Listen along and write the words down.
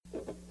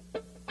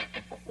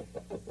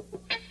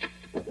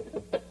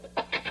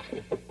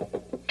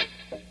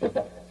Hi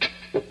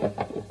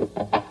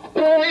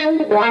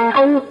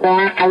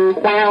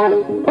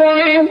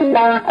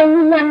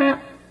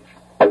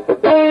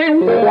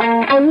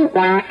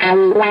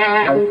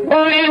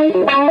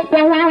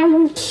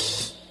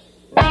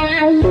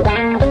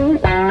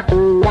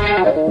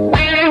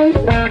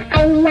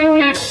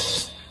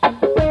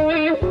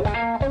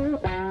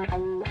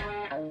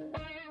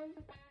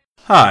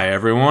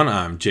everyone,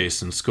 I'm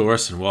Jason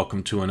Scorse and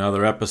welcome to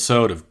another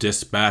episode of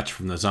Dispatch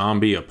from the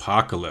Zombie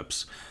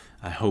Apocalypse.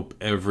 I hope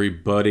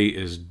everybody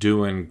is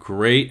doing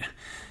great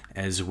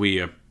as we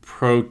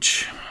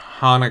approach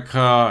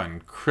Hanukkah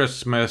and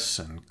Christmas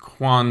and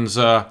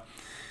Kwanzaa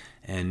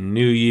and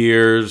New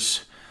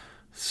Year's.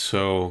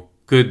 So,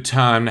 good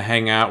time to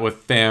hang out with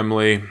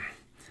family,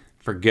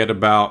 forget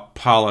about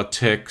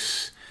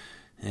politics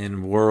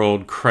and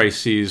world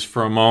crises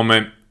for a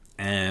moment,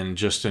 and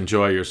just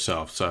enjoy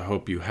yourself. So I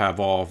hope you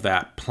have all of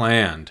that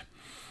planned.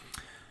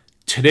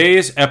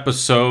 Today's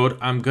episode,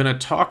 I'm going to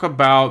talk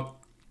about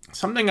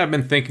something I've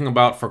been thinking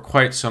about for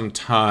quite some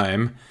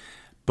time,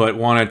 but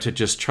wanted to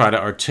just try to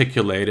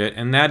articulate it,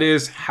 and that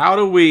is, how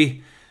do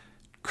we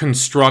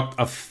construct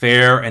a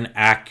fair and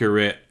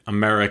accurate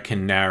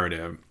American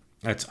narrative?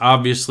 That's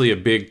obviously a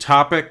big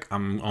topic.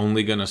 I'm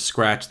only going to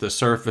scratch the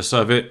surface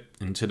of it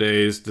in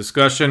today's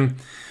discussion.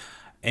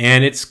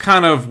 And it's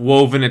kind of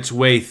woven its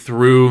way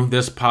through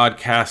this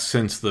podcast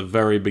since the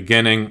very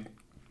beginning,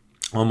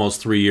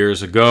 almost 3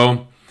 years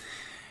ago.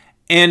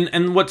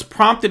 And what's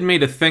prompted me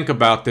to think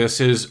about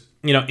this is,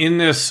 in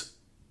this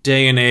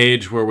day and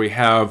age where we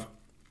have,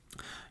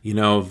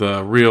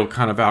 the real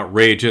kind of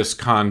outrageous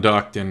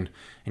conduct and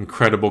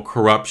incredible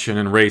corruption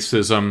and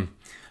racism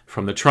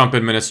from the Trump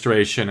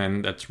administration,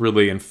 and that's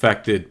really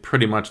infected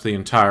pretty much the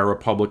entire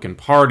Republican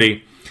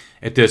Party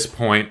at this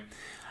point.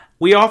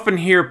 We often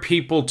hear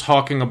people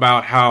talking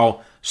about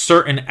how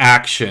certain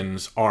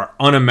actions are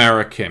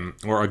un-American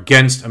or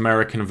against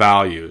American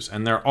values.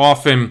 And they're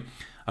often,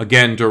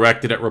 again,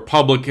 directed at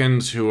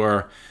Republicans who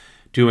are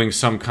doing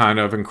some kind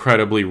of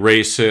incredibly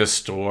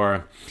racist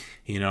or,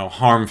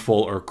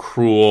 harmful or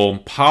cruel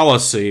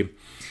policy.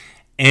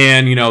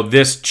 And,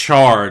 this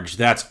charge,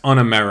 that's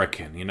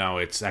un-American.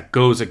 That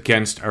goes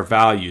against our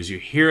values. You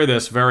hear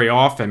this very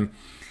often.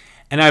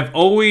 And I've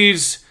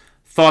always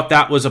thought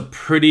that was a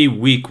pretty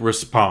weak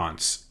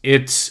response.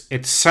 It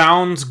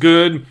sounds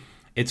good.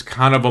 It's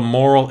kind of a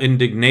moral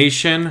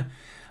indignation,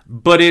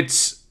 but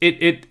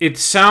it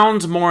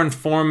sounds more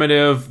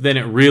informative than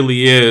it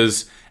really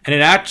is, and it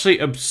actually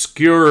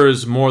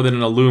obscures more than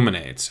it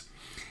illuminates.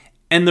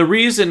 And the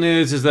reason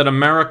is that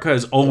America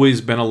has always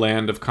been a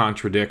land of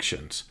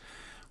contradictions.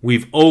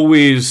 We've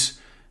always,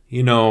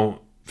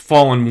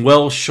 fallen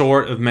well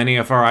short of many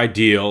of our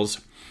ideals.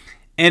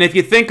 And if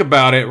you think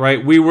about it,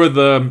 right, we were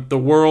the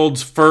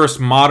world's first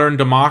modern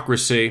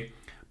democracy,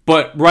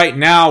 but right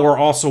now we're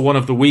also one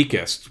of the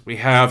weakest. We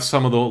have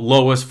some of the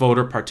lowest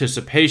voter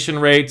participation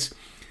rates.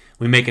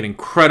 We make it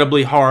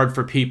incredibly hard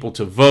for people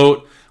to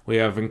vote. We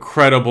have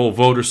incredible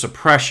voter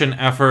suppression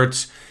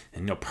efforts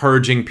and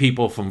purging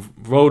people from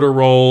voter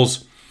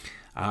rolls.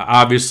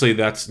 Obviously,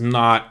 this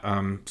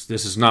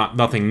is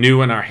nothing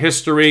new in our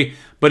history.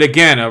 But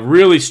again, a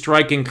really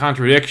striking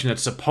contradiction that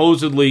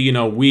supposedly,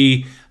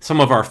 some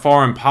of our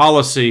foreign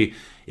policy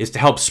is to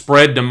help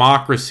spread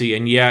democracy,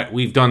 and yet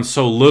we've done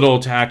so little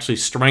to actually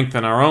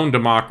strengthen our own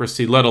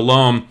democracy, let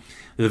alone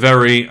the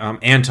very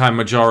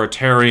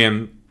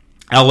anti-majoritarian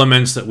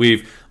elements that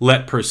we've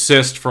let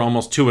persist for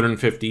almost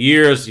 250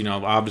 years.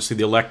 Obviously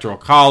the Electoral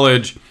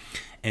College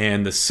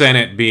and the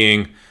Senate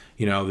being,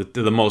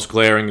 the most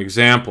glaring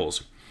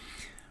examples.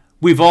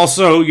 We've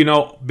also,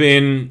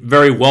 been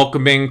very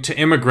welcoming to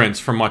immigrants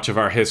for much of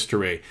our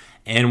history.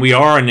 And we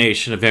are a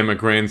nation of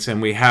immigrants,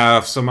 and we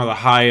have some of the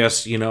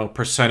highest,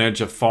 percentage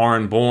of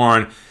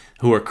foreign-born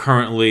who are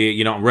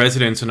currently,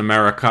 residents in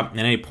America at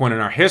any point in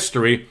our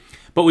history.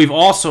 But we've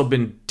also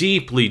been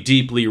deeply,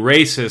 deeply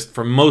racist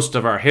for most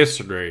of our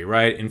history,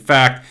 right? In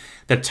fact,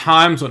 the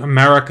times when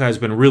America has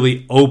been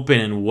really open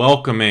and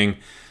welcoming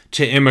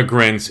to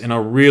immigrants in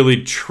a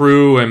really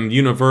true and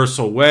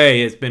universal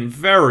way has been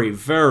very,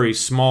 very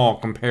small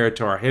compared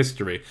to our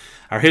history.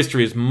 Our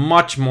history is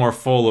much more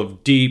full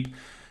of deep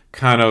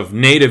kind of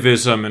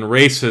nativism and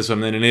racism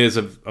than it is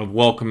of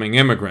welcoming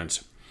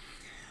immigrants.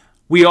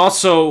 We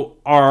also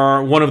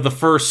are one of the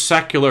first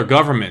secular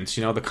governments.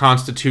 The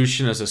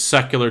Constitution is a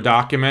secular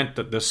document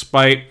that,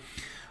 despite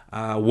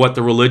what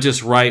the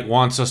religious right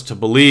wants us to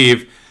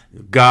believe,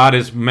 God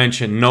is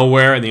mentioned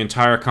nowhere in the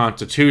entire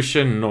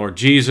Constitution, nor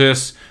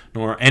Jesus,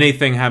 nor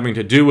anything having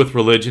to do with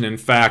religion. In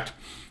fact,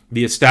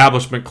 the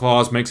Establishment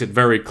Clause makes it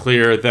very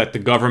clear that the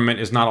government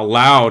is not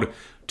allowed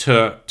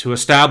to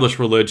establish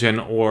religion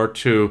or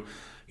to,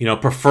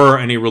 prefer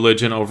any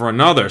religion over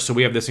another. So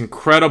we have this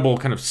incredible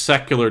kind of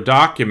secular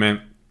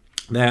document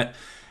that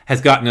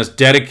has gotten us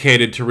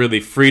dedicated to really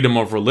freedom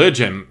of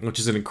religion, which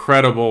is an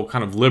incredible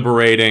kind of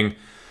liberating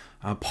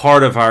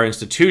part of our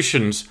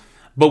institutions.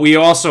 But we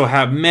also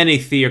have many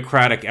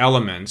theocratic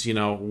elements,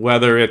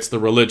 whether it's the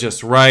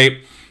religious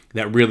right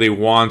that really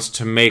wants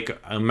to make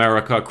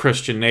America a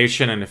Christian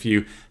nation. And if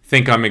you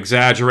think I'm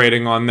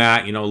exaggerating on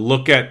that.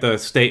 Look at the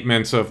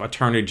statements of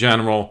Attorney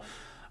General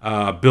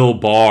Bill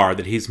Barr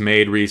that he's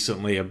made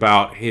recently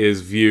about his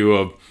view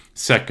of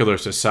secular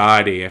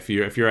society. If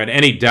you're at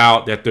any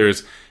doubt that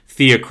there's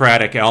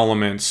theocratic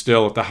elements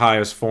still at the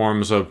highest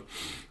forms of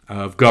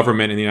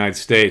government in the United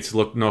States,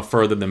 look no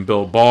further than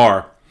Bill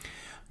Barr.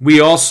 We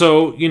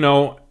also,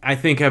 I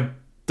think have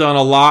done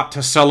a lot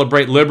to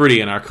celebrate liberty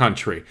in our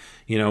country.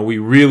 We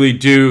really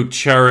do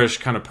cherish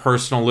kind of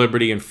personal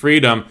liberty and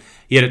freedom,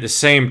 yet at the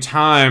same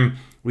time,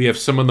 we have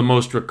some of the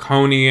most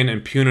draconian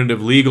and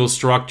punitive legal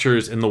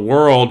structures in the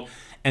world,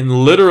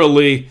 and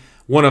literally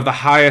one of the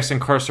highest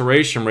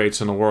incarceration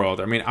rates in the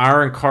world. I mean,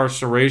 our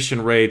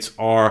incarceration rates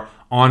are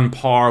on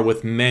par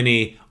with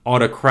many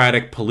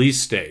autocratic police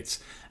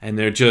states, and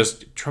they're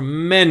just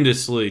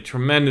tremendously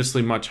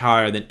much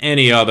higher than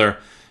any other,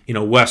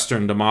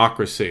 Western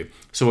democracy.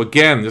 So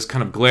again, this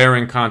kind of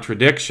glaring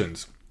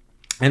contradictions.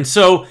 And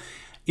so,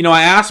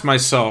 I ask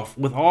myself,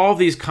 with all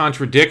these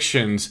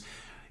contradictions,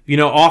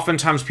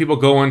 oftentimes people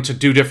go into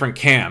two different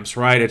camps,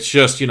 right? It's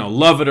just,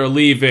 love it or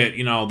leave it,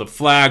 the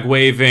flag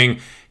waving,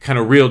 kind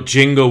of real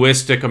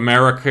jingoistic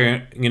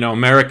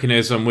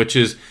Americanism, which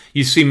is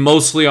you see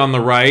mostly on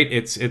the right.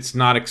 It's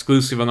not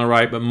exclusive on the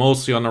right, but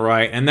mostly on the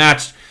right. And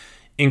that's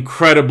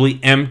incredibly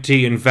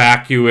empty and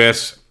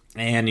vacuous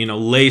and,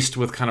 laced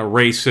with kind of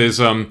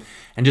racism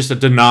and just a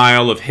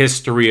denial of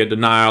history, a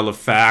denial of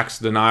facts,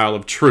 denial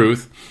of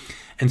truth.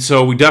 And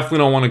so we definitely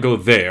don't want to go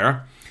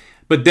there.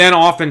 But then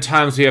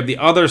oftentimes we have the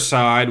other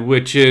side,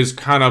 which is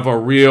kind of a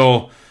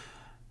real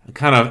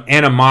kind of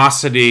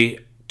animosity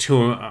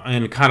to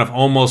and kind of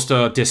almost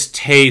a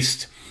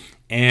distaste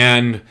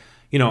and,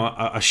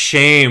 a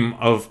shame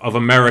of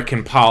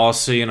American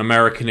policy and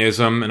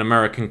Americanism and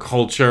American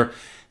culture.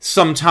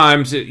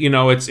 Sometimes,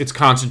 it's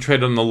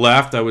concentrated on the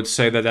left. I would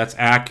say that that's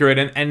accurate.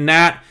 And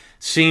that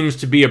seems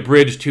to be a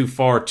bridge too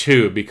far,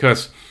 too,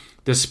 because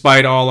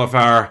despite all of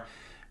our,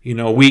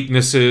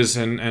 weaknesses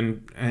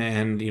and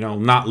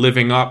not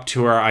living up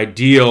to our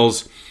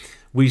ideals,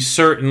 we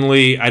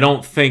certainly, I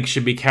don't think,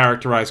 should be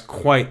characterized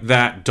quite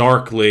that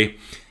darkly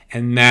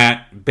and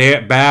that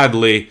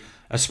badly,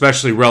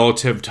 especially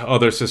relative to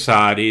other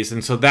societies.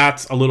 And so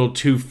that's a little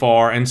too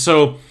far. And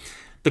so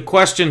the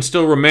question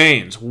still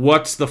remains,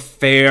 what's the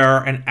fair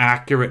and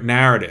accurate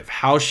narrative?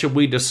 How should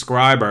we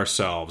describe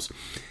ourselves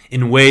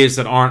in ways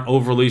that aren't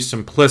overly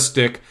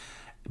simplistic,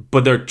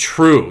 but they're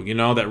true,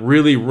 that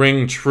really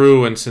ring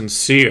true and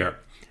sincere?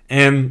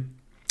 And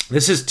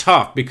this is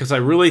tough because I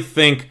really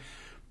think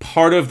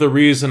part of the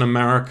reason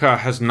America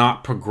has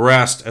not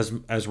progressed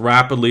as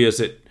rapidly as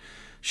it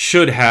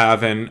should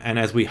have and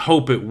as we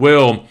hope it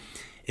will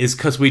is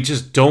because we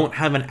just don't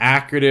have an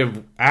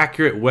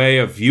accurate way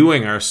of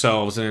viewing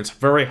ourselves, and it's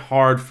very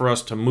hard for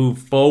us to move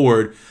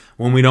forward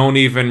when we don't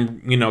even,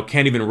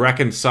 can't even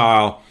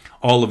reconcile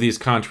all of these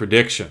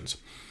contradictions.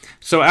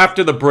 So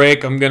after the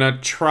break, I'm going to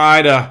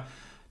try to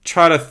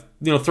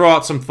throw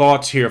out some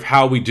thoughts here of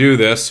how we do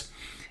this,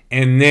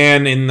 and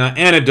then in the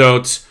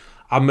anecdotes,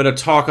 I'm going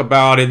to talk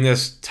about in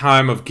this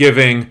time of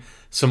giving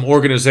some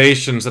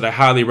organizations that I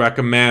highly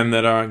recommend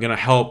that are going to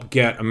help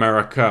get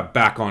America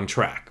back on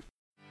track.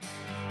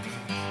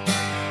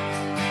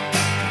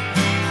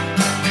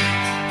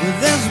 Well,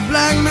 there's a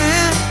black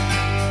man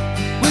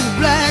with a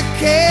black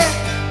cat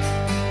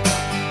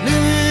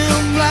living in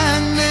a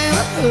black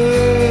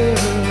neighborhood.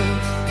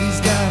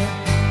 He's got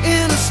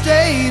an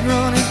interstate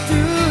running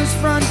through his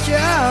front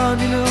yard.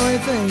 He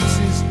thinks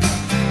he's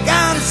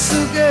got it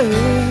so good.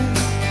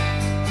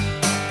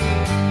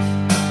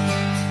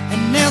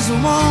 And there's a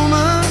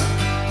woman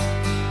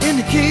in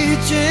the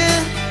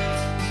kitchen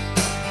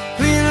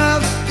cleaning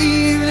up the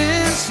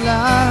evening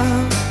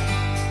slop.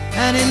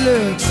 And he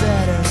looks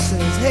at her and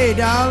says, "Hey,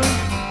 darling,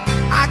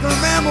 I can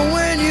remember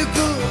when you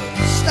could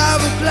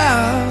stop a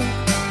cloud.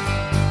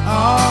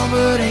 Oh,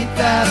 but ain't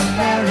that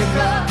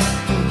America?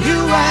 For you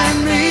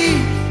and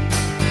me,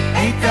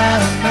 ain't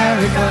that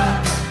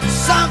America?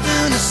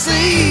 Something to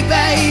see,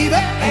 baby,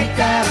 ain't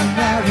that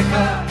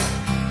America?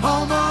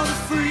 Home of the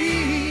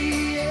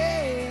free,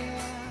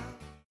 yeah."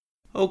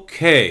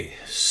 Okay,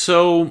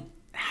 so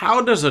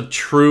how does a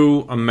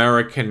true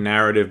American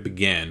narrative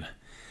begin?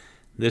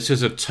 This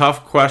is a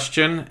tough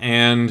question,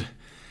 and,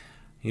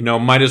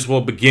 might as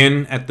well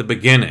begin at the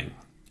beginning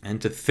and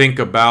to think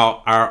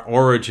about our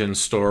origin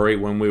story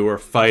when we were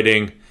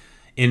fighting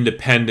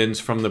independence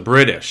from the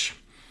British.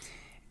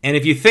 And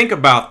if you think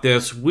about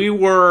this, we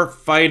were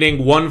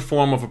fighting one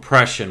form of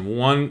oppression.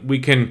 One we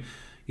can,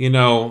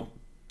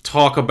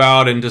 talk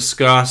about and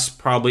discuss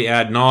probably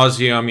ad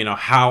nauseum,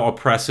 how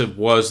oppressive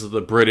was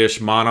the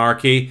British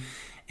monarchy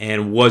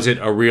and was it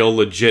a real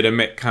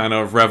legitimate kind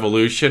of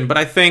revolution? But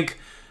I think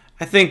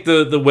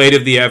the weight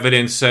of the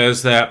evidence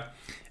says that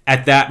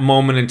at that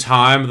moment in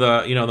time,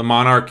 the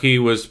monarchy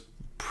was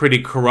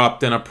pretty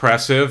corrupt and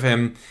oppressive,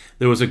 and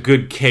there was a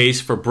good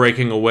case for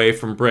breaking away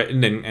from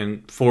Britain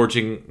and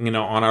forging,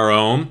 on our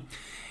own.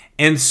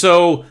 And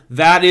so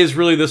that is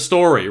really the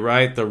story,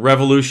 right? The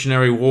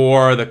Revolutionary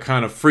War, the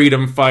kind of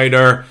freedom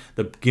fighter,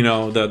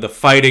 the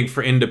fighting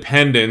for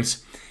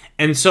independence.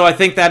 And so I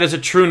think that is a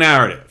true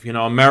narrative.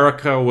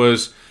 America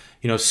was,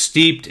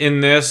 steeped in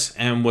this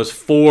and was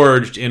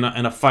forged in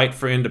a fight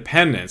for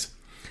independence.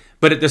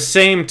 But at the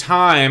same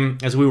time,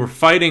 as we were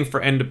fighting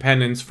for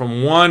independence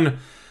from one,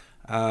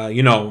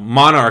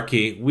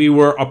 monarchy, we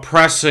were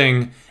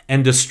oppressing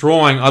and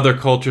destroying other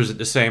cultures at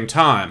the same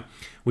time.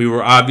 We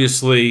were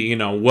obviously,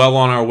 well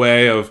on our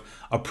way of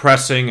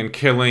oppressing and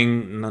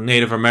killing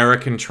Native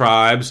American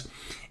tribes.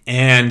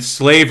 And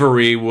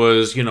slavery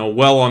was,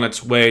 well on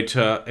its way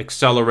to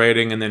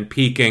accelerating and then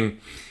peaking,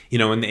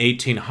 in the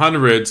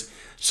 1800s.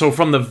 So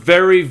from the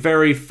very,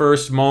 very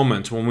first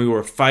moment when we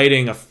were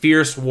fighting a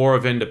fierce war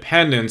of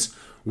independence,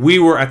 we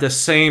were at the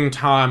same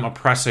time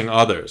oppressing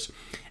others.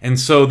 And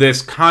so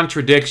this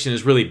contradiction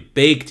is really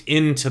baked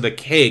into the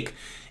cake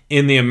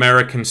in the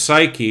American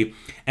psyche.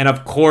 And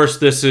of course,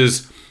 this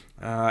is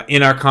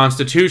in our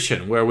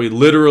Constitution, where we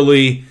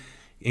literally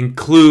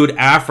include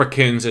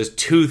Africans as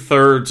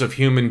 2/3 of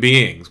human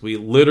beings. We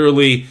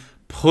literally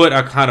put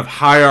a kind of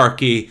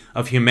hierarchy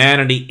of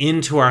humanity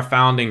into our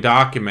founding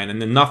document,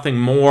 and then nothing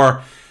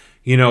more,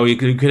 you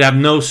could have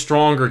no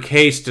stronger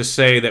case to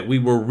say that we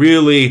were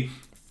really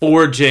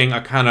forging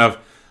a kind of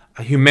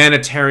a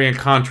humanitarian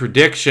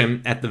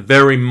contradiction at the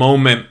very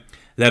moment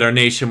that our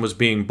nation was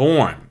being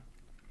born.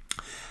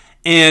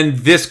 And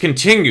this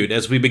continued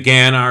as we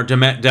began our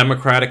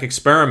democratic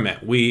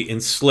experiment. We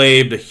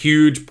enslaved a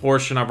huge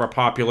portion of our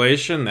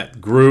population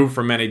that grew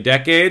for many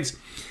decades.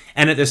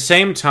 And at the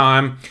same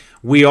time,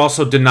 we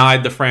also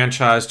denied the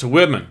franchise to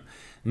women.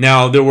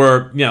 Now, there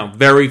were,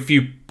 very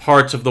few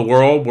parts of the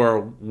world where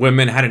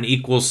women had an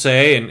equal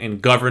say in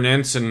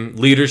governance and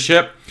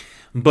leadership.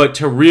 But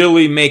to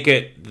really make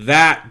it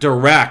that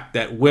direct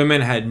that women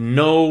had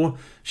no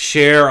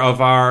share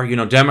of our,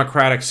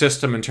 democratic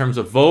system in terms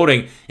of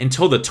voting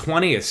until the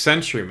 20th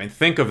century. I mean,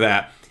 think of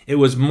that. It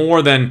was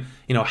more than,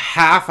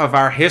 half of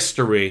our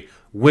history,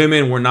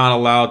 women were not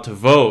allowed to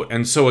vote.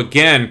 And so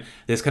again,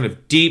 this kind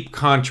of deep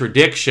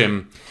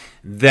contradiction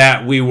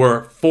that we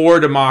were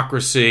for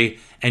democracy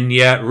and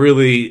yet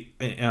really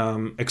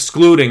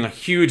excluding a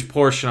huge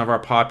portion of our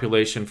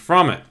population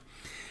from it.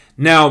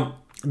 Now,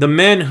 the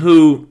men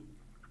who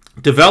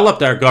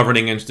developed our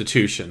governing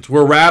institutions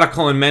were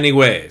radical in many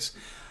ways.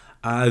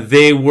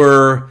 They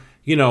were,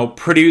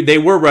 they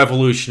were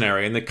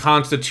revolutionary, and the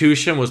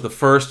Constitution was the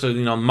first,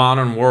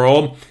 modern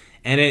world,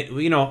 and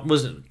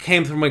it,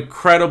 came from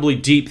incredibly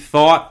deep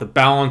thought, the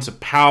balance of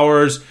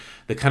powers,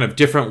 the kind of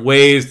different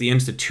ways the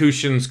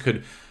institutions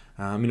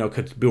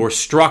were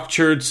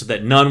structured so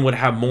that none would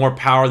have more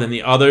power than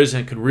the others,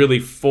 and could really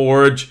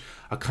forge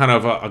a kind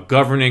of a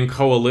governing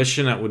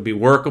coalition that would be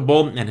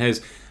workable and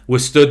has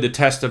withstood the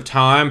test of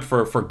time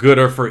for good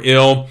or for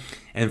ill,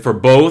 and for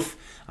both.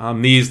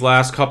 These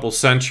last couple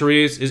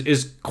centuries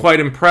is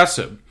quite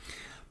impressive.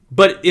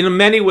 But in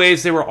many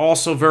ways, they were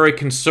also very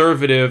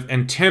conservative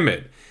and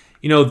timid.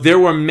 There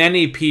were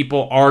many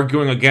people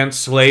arguing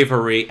against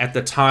slavery at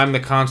the time the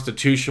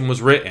Constitution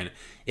was written.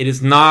 It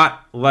is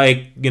not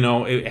like,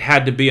 it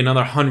had to be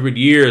another 100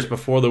 years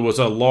before there was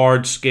a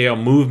large-scale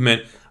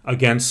movement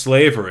against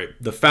slavery.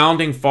 The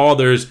Founding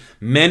Fathers,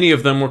 many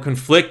of them were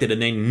conflicted, and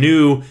they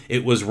knew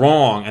it was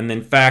wrong. And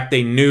in fact,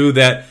 they knew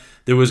that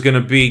there was going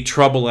to be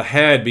trouble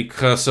ahead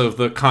because of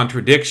the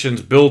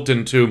contradictions built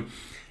into,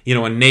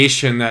 a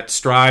nation that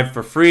strived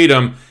for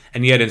freedom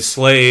and yet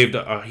enslaved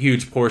a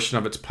huge portion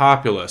of its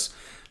populace.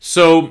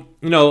 So,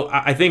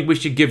 I think we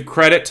should give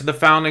credit to the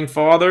Founding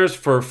Fathers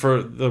for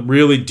the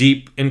really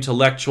deep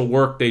intellectual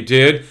work they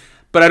did.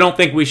 But I don't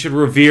think we should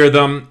revere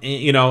them,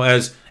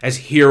 as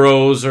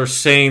heroes or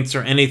saints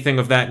or anything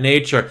of that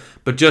nature,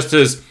 but just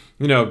as,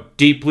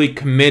 deeply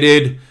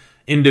committed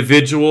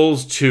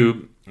individuals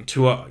to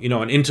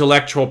an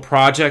intellectual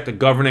project, a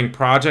governing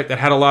project that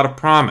had a lot of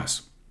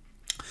promise.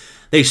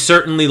 They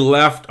certainly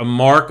left a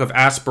mark of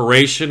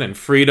aspiration and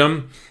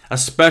freedom,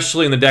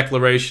 especially in the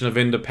Declaration of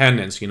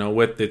Independence,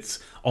 with its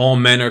all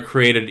men are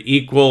created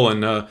equal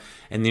and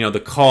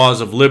the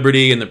cause of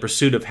liberty and the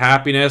pursuit of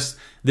happiness.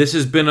 This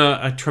has been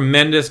a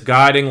tremendous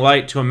guiding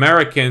light to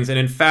Americans, and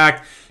in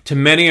fact, to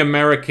many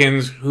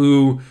Americans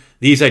who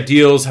these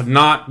ideals have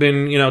not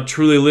been,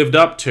 truly lived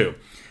up to.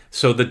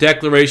 So the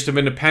Declaration of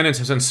Independence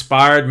has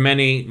inspired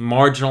many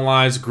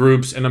marginalized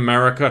groups in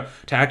America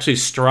to actually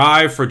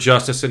strive for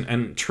justice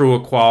and true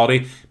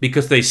equality,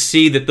 because they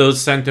see that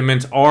those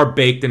sentiments are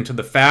baked into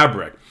the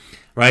fabric,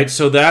 right?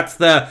 So that's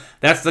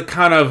the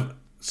kind of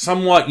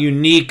somewhat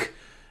unique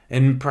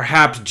and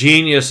perhaps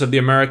genius of the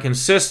American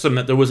system,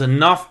 that there was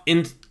enough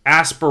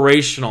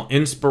aspirational,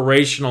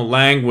 inspirational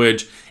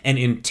language and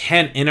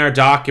intent in our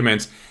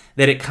documents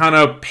that it kind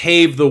of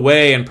paved the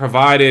way and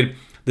provided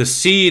the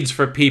seeds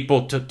for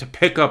people to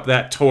pick up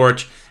that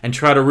torch and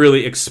try to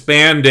really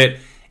expand it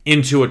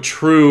into a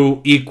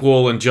true,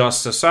 equal, and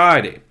just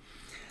society.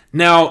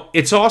 Now,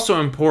 it's also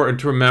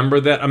important to remember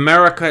that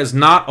America has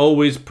not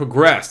always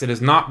progressed. It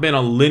has not been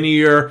a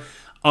linear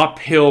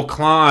uphill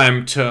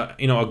climb to,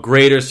 a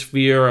greater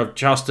sphere of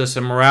justice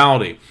and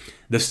morality.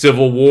 The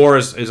Civil War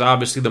is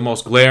obviously the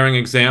most glaring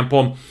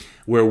example,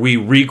 where we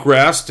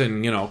regressed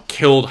and,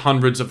 killed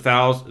hundreds of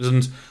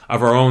thousands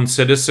of our own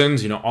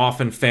citizens,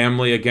 often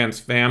family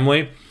against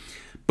family.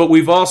 But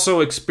we've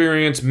also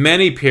experienced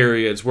many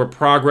periods where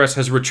progress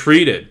has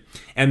retreated.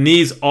 And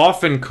these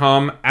often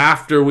come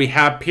after we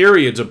have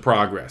periods of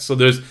progress. So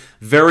there's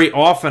very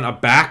often a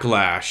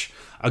backlash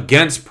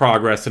against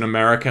progress in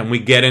America, and we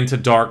get into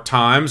dark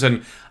times.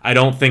 And I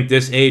don't think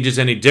this age is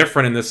any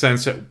different in the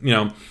sense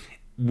that,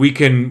 we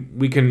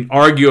can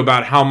argue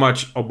about how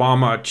much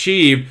Obama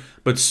achieved,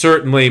 but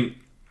certainly,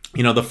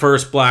 the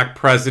first black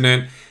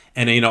president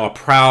and, a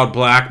proud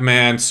black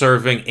man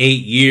serving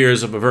 8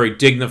 years of a very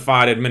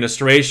dignified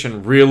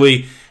administration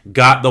really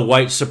got the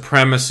white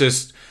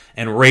supremacist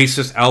and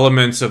racist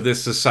elements of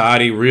this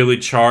society really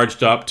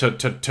charged up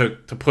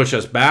to push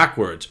us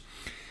backwards.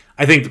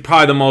 I think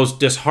probably the most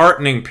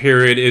disheartening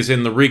period is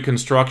in the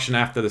Reconstruction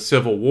after the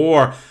Civil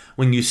War,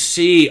 when you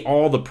see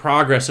all the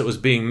progress that was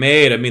being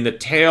made. I mean, the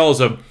tales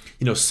of,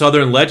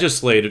 Southern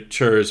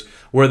legislatures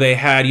where they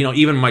had,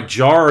 even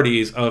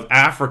majorities of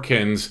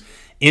Africans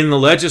in the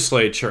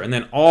legislature, and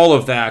then all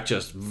of that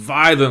just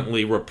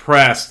violently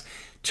repressed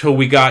till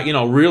we got,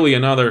 really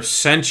another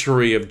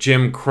century of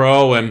Jim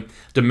Crow and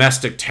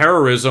domestic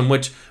terrorism,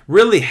 which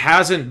really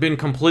hasn't been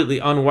completely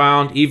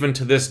unwound even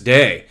to this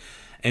day.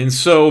 And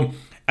so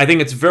I think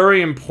it's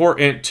very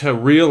important to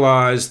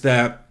realize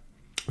that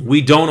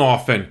we don't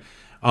often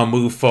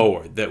move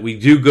forward, that we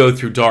do go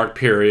through dark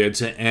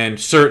periods, and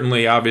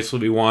certainly, obviously,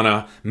 we want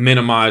to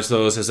minimize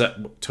those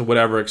to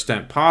whatever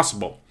extent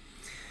possible.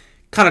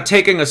 Kind of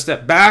taking a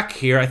step back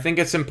here, I think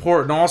it's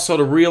important also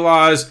to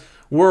realize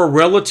we're a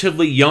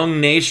relatively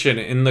young nation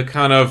in the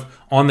kind of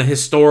on the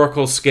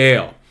historical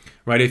scale,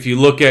 right? If you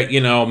look at,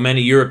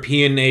 many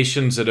European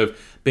nations that have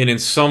been in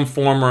some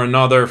form or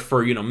another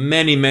for,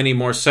 many, many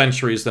more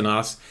centuries than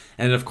us.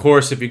 And of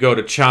course, if you go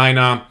to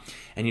China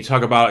and you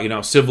talk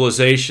about,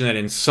 civilization that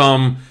in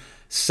some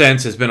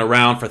sense has been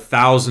around for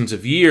thousands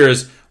of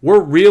years,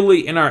 we're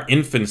really in our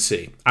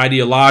infancy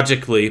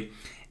ideologically.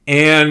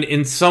 And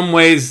in some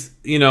ways,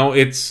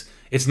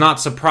 it's not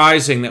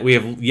surprising that we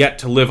have yet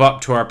to live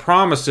up to our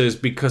promises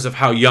because of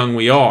how young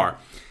we are.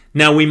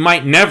 Now, we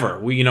might never.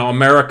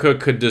 America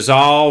could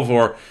dissolve,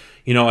 or,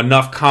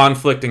 enough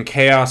conflict and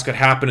chaos could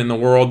happen in the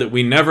world that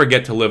we never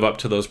get to live up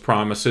to those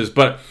promises.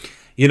 But,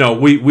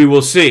 we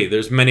will see.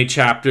 There's many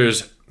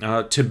chapters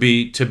to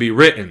be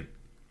written.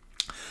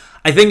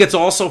 I think it's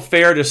also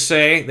fair to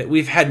say that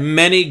we've had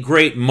many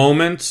great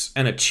moments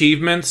and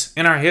achievements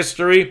in our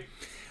history,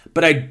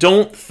 but I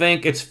don't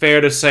think it's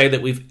fair to say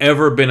that we've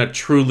ever been a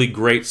truly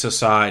great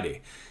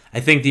society.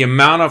 I think the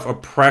amount of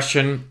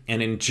oppression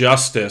and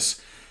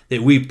injustice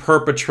that we've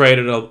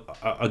perpetrated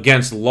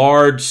against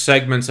large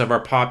segments of our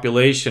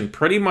population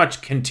pretty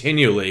much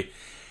continually,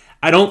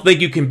 I don't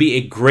think you can be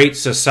a great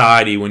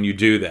society when you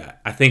do that.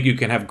 I think you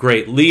can have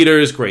great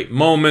leaders, great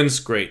moments,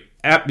 great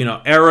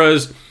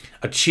eras,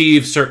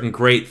 achieve certain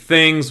great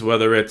things,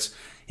 whether it's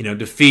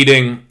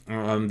defeating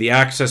the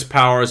Axis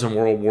powers in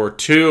World War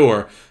II,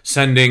 or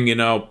sending,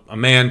 a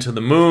man to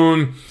the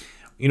moon.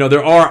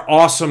 There are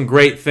awesome,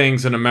 great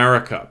things in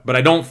America, but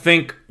I don't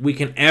think we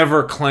can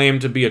ever claim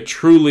to be a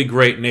truly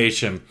great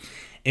nation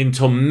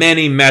until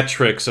many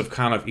metrics of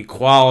kind of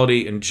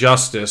equality and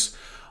justice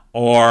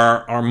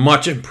are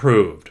much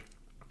improved.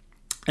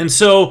 And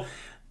so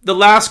the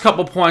last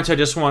couple points I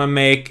just want to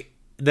make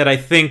that I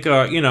think,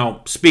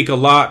 speak a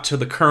lot to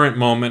the current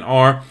moment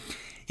are,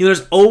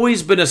 there's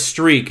always been a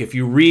streak, if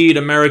you read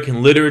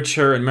American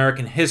literature and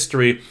American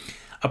history,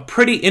 a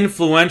pretty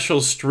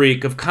influential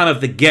streak of kind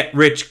of the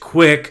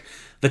get-rich-quick,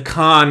 the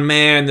con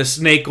man, the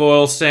snake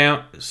oil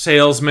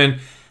salesman,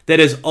 that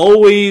has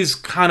always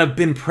kind of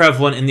been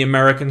prevalent in the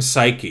American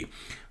psyche,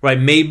 right?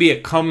 Maybe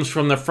it comes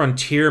from the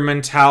frontier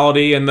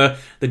mentality and the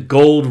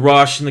gold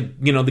rush and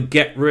the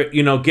get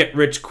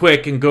rich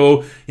quick and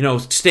go,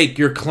 stake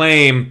your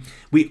claim.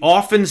 We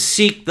often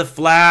seek the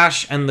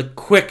flash and the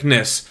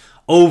quickness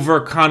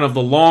over kind of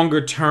the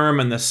longer term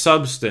and the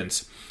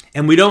substance.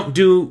 And we don't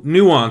do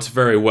nuance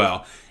very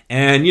well.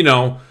 And,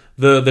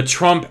 the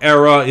Trump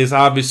era is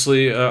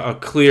obviously a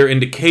clear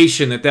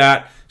indication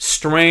that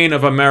strain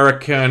of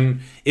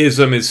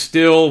Americanism is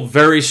still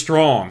very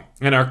strong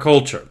in our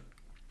culture.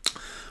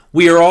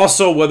 We are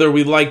also, whether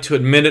we like to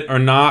admit it or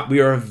not,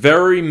 we are a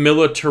very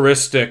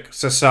militaristic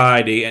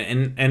society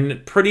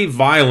and pretty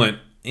violent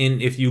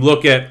if you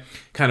look at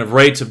kind of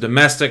rates of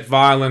domestic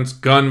violence,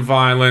 gun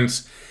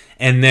violence,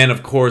 and then,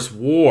 of course,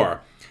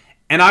 war.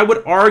 And I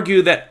would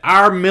argue that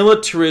our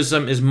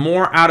militarism is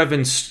more out of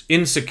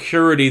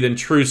insecurity than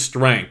true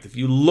strength. If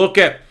you look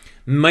at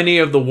many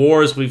of the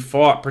wars we've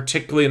fought,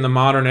 particularly in the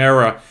modern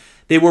era,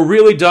 they were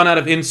really done out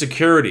of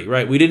insecurity,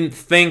 right? We didn't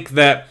think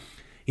that,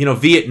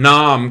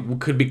 Vietnam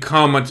could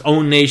become its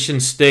own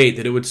nation state,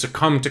 that it would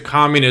succumb to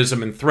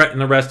communism and threaten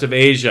the rest of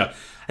Asia.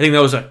 I think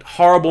that was a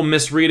horrible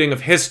misreading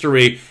of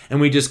history,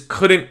 and we just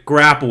couldn't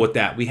grapple with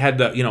that. We had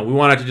we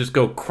wanted to just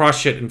go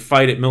crush it and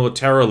fight it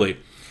militarily.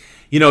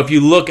 If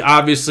you look,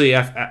 obviously,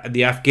 at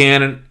the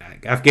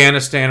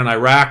Afghanistan and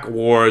Iraq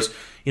wars,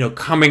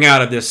 coming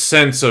out of this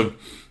sense of,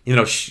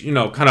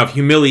 kind of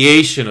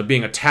humiliation of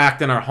being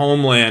attacked in our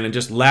homeland and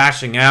just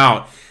lashing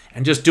out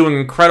and just doing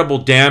incredible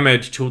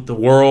damage to the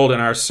world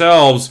and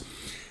ourselves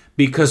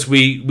because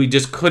we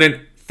just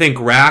couldn't think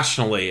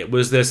rationally. It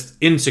was this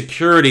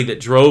insecurity that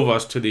drove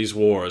us to these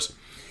wars.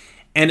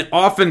 And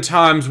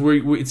oftentimes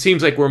it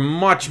seems like we're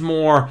much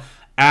more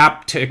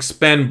apt to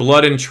expend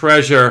blood and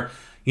treasure,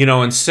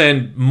 and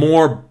send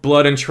more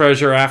blood and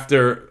treasure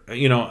after,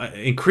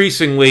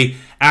 increasingly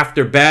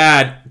after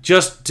bad,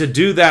 just to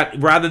do that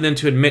rather than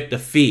to admit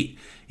defeat.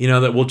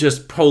 That will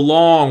just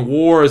prolong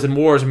wars and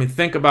wars. I mean,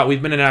 think about,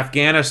 we've been in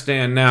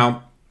Afghanistan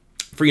now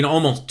for,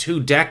 almost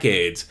 2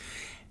 decades.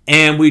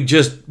 And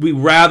we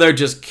rather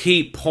just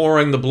keep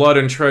pouring the blood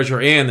and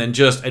treasure in than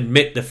just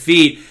admit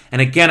defeat.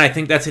 And again, I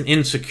think that's an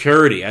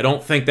insecurity. I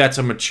don't think that's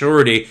a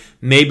maturity.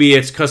 Maybe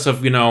it's because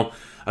of,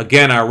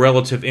 again, our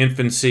relative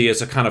infancy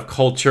as a kind of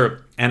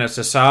culture and a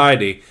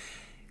society.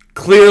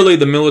 Clearly,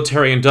 the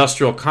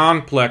military-industrial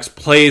complex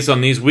plays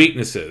on these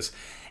weaknesses.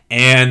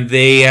 And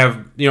they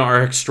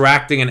are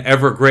extracting an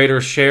ever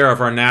greater share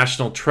of our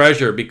national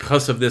treasure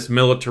because of this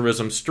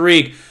militarism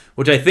streak,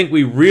 which I think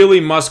we really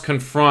must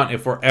confront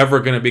if we're ever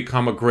going to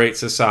become a great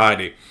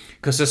society.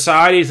 Because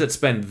societies that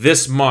spend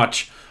this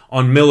much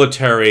on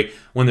military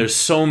when there's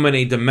so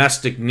many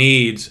domestic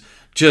needs,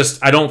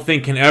 I don't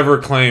think can ever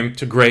claim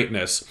to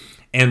greatness.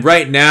 And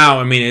right now,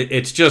 I mean,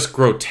 it's just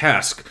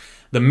grotesque.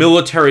 The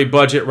military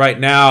budget right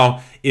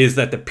now is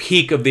at the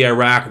peak of the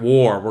Iraq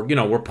War.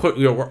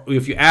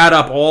 If you add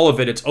up all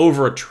of it, it's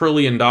over $1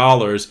 trillion,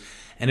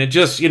 and it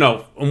just,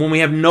 when we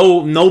have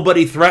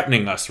nobody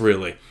threatening us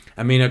really.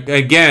 I mean,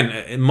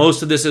 again,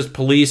 most of this is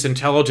police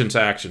intelligence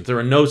actions. There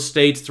are no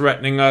states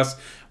threatening us.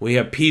 We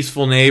have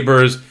peaceful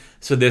neighbors.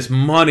 So this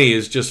money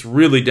is just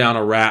really down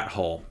a rat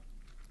hole.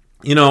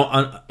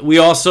 We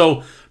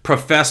also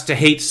profess to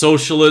hate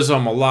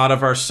socialism. A lot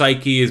of our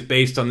psyche is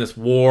based on this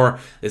war,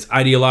 this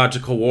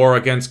ideological war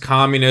against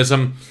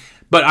communism.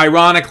 But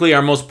ironically,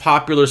 our most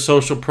popular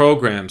social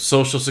programs,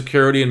 Social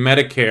Security and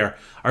Medicare,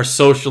 are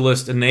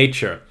socialist in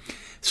nature.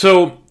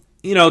 So,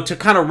 to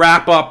kind of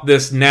wrap up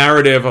this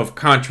narrative of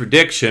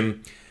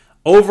contradiction,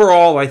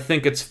 overall, I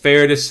think it's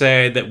fair to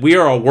say that we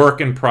are a work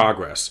in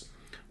progress.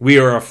 We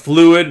are a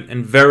fluid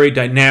and very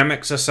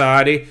dynamic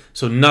society,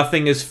 so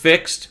nothing is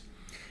fixed.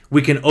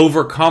 We can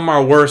overcome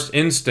our worst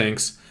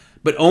instincts,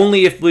 but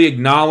only if we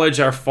acknowledge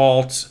our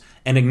faults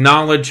and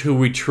acknowledge who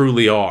we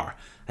truly are.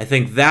 I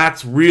think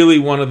that's really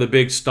one of the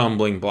big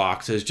stumbling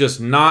blocks, is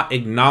just not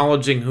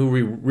acknowledging who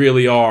we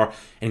really are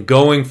and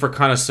going for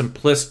kind of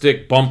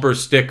simplistic bumper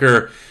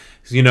sticker,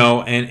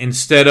 and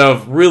instead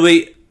of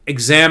really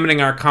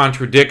examining our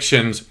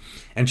contradictions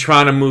and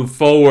trying to move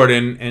forward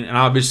and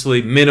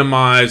obviously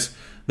minimize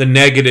the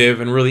negative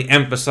and really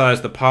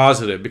emphasize the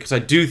positive, because I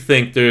do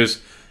think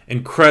there's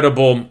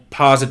incredible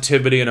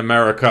positivity in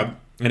America,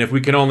 and if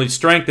we can only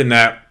strengthen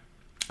that,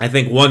 I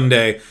think one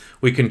day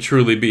we can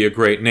truly be a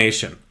great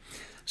nation.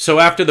 So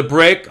after the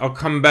break, I'll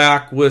come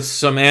back with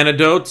some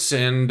anecdotes,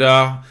 and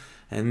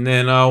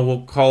then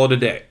we'll call it a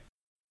day.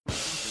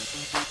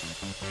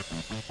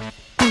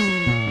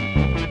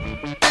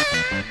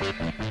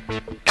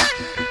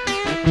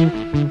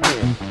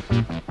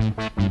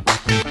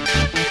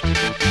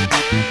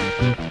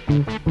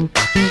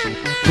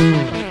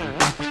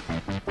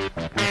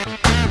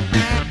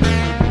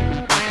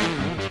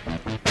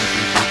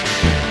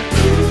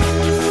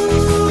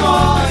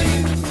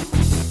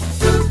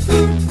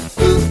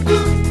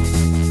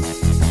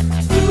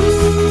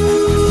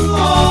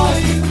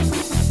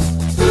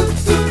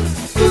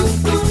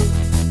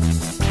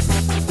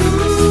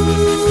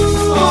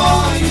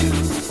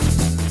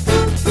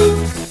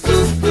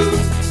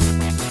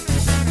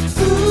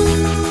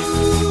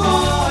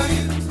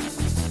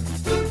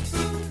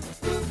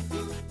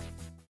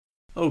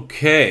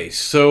 Okay,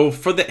 so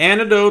for the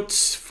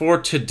anecdotes for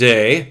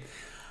today,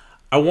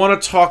 I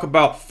want to talk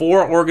about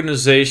 4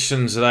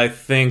 organizations that I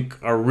think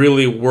are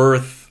really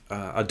worth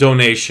a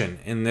donation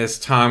in this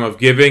time of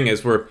giving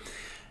as we're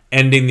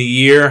ending the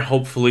year.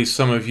 Hopefully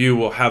some of you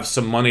will have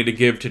some money to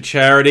give to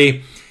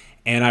charity,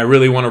 and I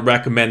really want to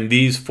recommend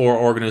these 4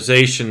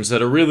 organizations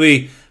that are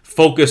really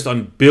focused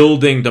on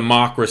building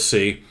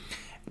democracy,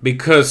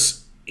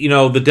 because,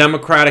 the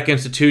democratic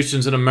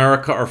institutions in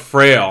America are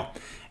frail.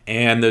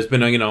 And there's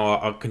been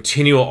a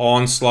continual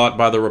onslaught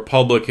by the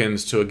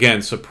Republicans to,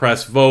 again,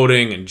 suppress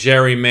voting and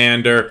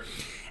gerrymander.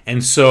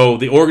 And so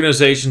the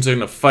organizations are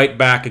going to fight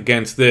back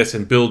against this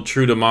and build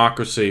true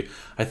democracy.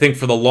 I think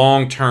for the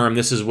long term,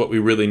 this is what we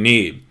really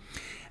need.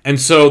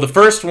 And so the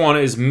first one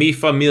is Mi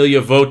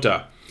Familia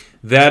Vota.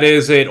 That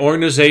is an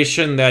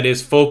organization that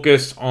is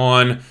focused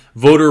on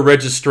voter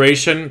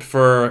registration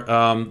for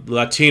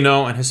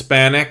Latino and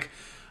Hispanic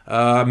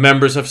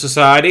members of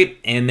society,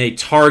 and they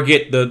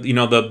target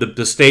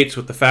the states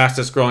with the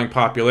fastest growing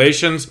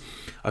populations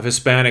of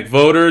Hispanic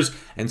voters.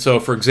 And so,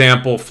 for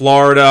example,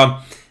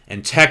 Florida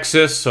and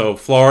Texas. So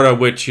Florida,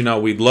 which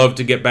we'd love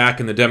to get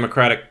back in the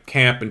Democratic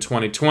camp in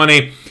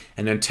 2020,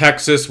 and then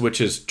Texas, which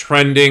is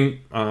trending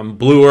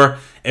bluer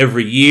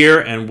every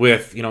year, and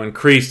with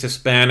increased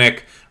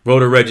Hispanic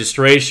voter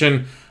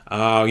registration.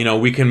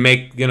 We can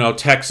make,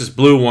 Texas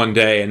blue one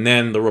day, and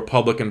then the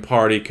Republican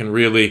Party can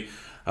really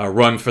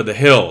run for the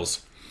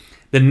hills.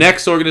 The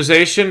next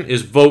organization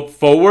is Vote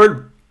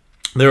Forward.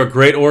 They're a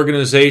great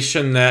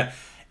organization that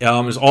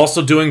is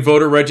also doing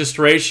voter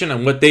registration,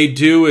 and what they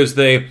do is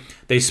they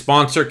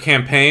sponsor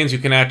campaigns. You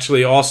can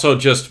actually also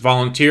just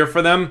volunteer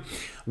for them,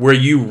 where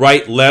you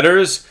write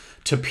letters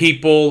to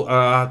people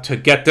to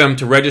get them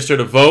to register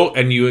to vote,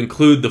 and you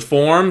include the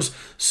forms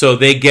so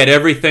they get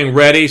everything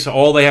ready. So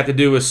all they have to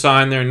do is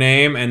sign their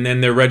name, and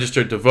then they're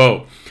registered to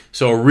vote.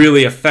 So a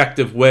really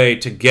effective way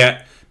to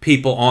get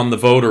people on the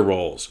voter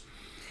rolls.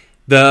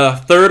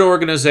 The third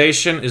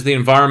organization is the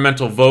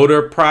Environmental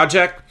Voter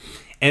Project,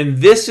 and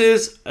this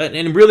is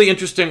a really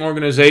interesting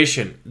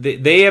organization.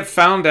 They have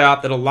found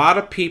out that a lot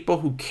of people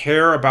who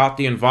care about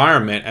the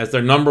environment as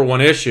their number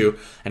one issue,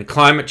 and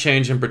climate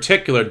change in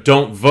particular,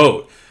 don't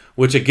vote,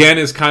 which again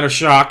is kind of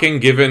shocking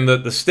given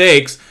the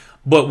stakes.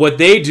 But what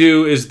they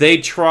do is they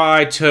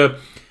try to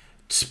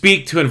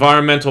speak to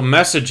environmental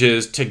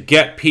messages to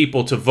get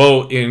people to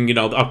vote in the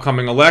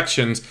upcoming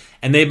elections,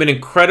 and they've been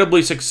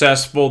incredibly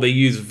successful. They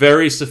use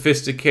very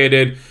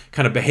sophisticated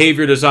kind of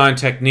behavior design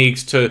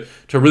techniques to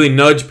really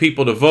nudge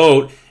people to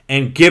vote.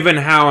 And given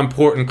how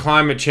important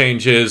climate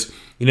change is,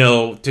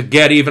 to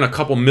get even a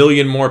couple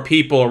million more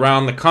people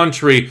around the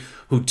country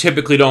who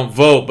typically don't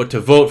vote, but to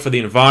vote for the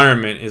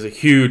environment is a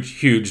huge,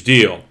 huge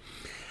deal.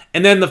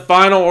 And then the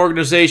final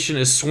organization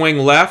is Swing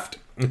Left.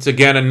 It's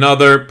again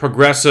another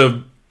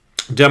progressive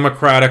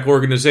Democratic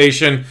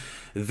organization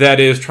that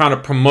is trying to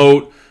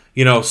promote,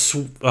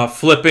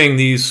 flipping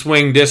these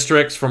swing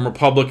districts from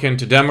Republican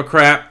to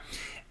Democrat,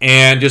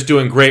 and just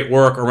doing great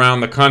work around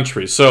the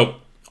country. So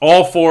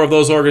all four of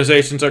those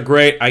organizations are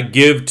great. I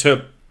give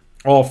to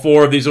all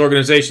four of these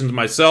organizations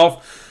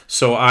myself,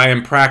 so I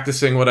am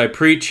practicing what I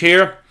preach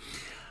here.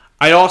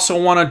 I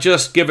also want to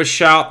just give a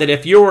shout that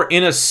if you're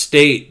in a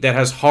state that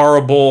has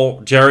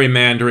horrible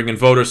gerrymandering and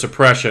voter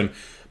suppression,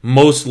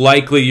 most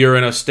likely you're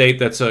in a state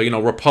that's a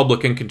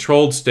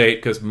Republican-controlled state,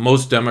 because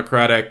most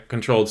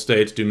Democratic-controlled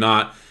states do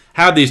not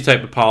have these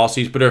type of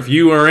policies. But if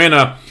you are in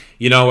a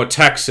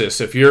Texas,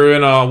 if you're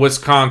in a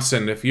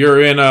Wisconsin, if you're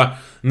in a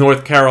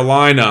North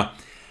Carolina,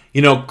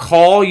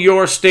 call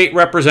your state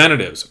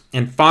representatives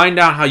and find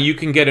out how you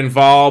can get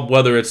involved,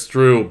 whether it's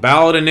through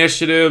ballot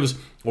initiatives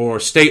or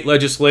state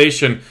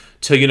legislation,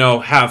 to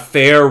have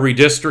fair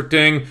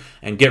redistricting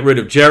and get rid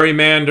of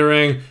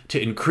gerrymandering,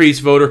 to increase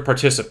voter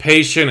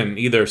participation in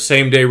either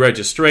same-day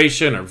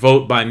registration or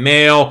vote by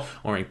mail,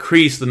 or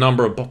increase the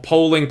number of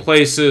polling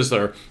places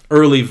or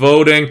early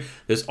voting.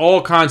 There's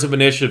all kinds of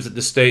initiatives at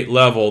the state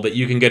level that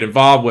you can get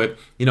involved with.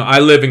 I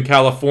live in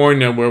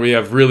California, where we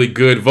have really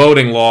good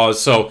voting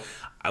laws, so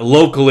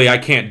locally I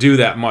can't do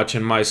that much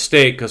in my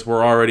state because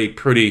we're already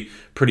pretty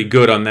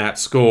good on that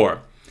score.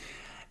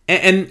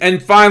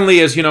 And finally,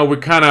 as we're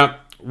kind of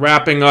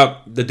wrapping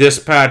up the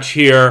dispatch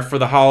here for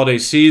the holiday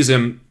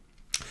season,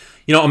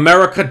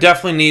 America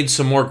definitely needs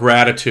some more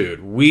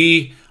gratitude.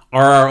 We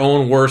are our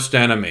own worst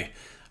enemy,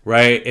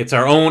 right? It's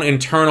our own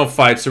internal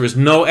fights. There is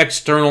no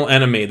external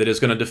enemy that is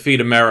going to defeat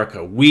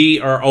America. We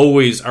are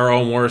always our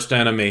own worst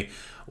enemy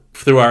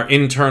through our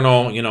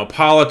internal,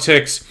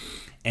 politics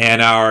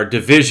and our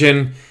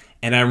division.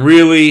 And I'm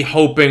really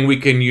hoping we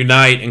can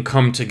unite and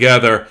come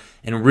together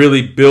and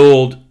really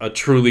build a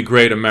truly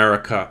great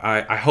America.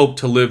 I hope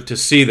to live to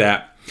see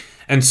that.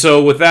 And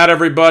so with that,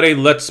 everybody,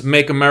 let's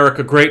make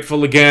America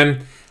grateful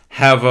again.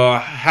 Have a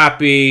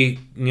happy,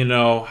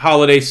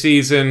 holiday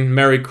season.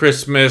 Merry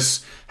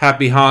Christmas.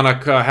 Happy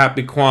Hanukkah.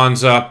 Happy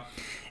Kwanzaa.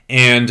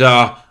 And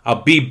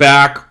I'll be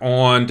back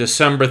on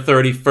December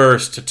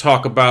 31st to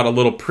talk about a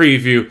little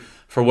preview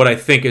for what I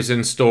think is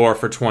in store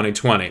for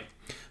 2020.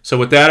 So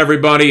with that,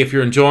 everybody, if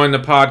you're enjoying the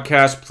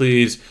podcast,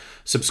 please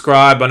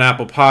subscribe on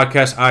Apple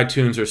Podcasts,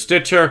 iTunes, or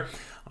Stitcher.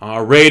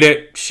 Rate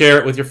it, share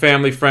it with your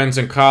family, friends,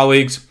 and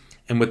colleagues.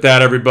 And with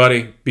that,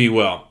 everybody, be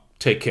well.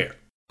 Take care.